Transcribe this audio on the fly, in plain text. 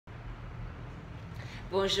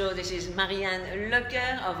Bonjour, this is Marianne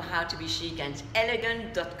Lecker of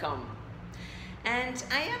howtobechicandelegant.com, and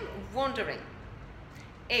I am wondering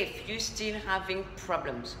if you're still having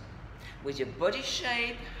problems with your body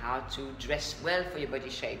shape, how to dress well for your body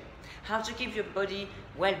shape, how to keep your body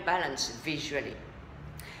well balanced visually,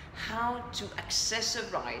 how to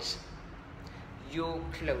accessorize your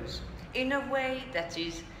clothes in a way that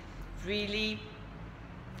is really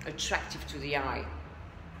attractive to the eye,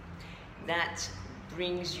 that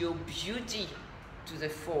brings your beauty to the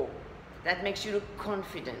fore, that makes you look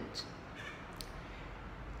confident.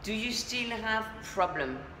 Do you still have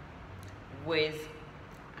problem with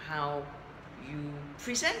how you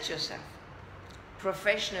present yourself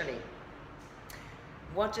professionally?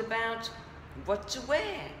 What about what to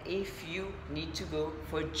wear if you need to go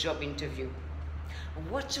for a job interview?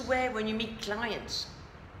 What to wear when you meet clients?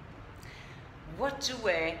 What to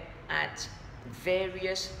wear at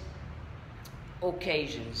various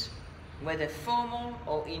occasions, whether formal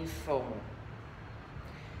or informal?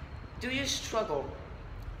 Do you struggle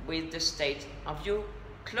with the state of your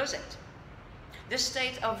closet? The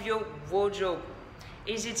state of your wardrobe?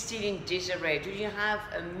 Is it still in disarray? Do you have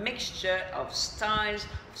a mixture of styles,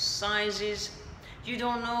 sizes? You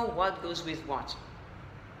don't know what goes with what.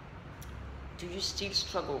 Do you still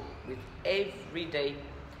struggle with everyday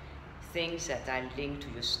things that are linked to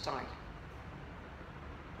your style?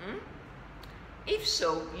 If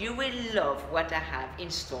so, you will love what I have in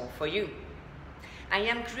store for you. I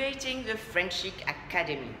am creating the French Chic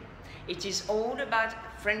Academy. It is all about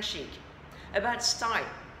French Chic, about style,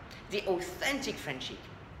 the authentic French Chic,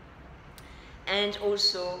 and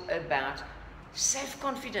also about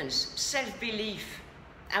self-confidence, self-belief.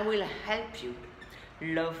 I will help you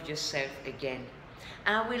love yourself again.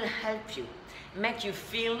 I will help you make you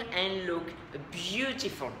feel and look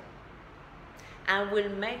beautiful. I will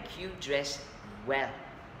make you dress well.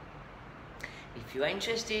 If you are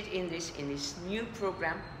interested in this new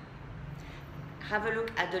program, have a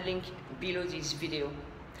look at the link below this video,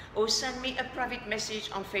 or send me a private message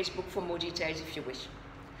on Facebook for more details if you wish.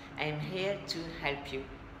 I am here to help you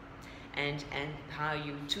and empower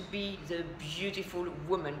you to be the beautiful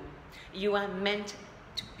woman you are meant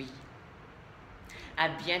to be. À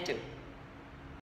bientôt.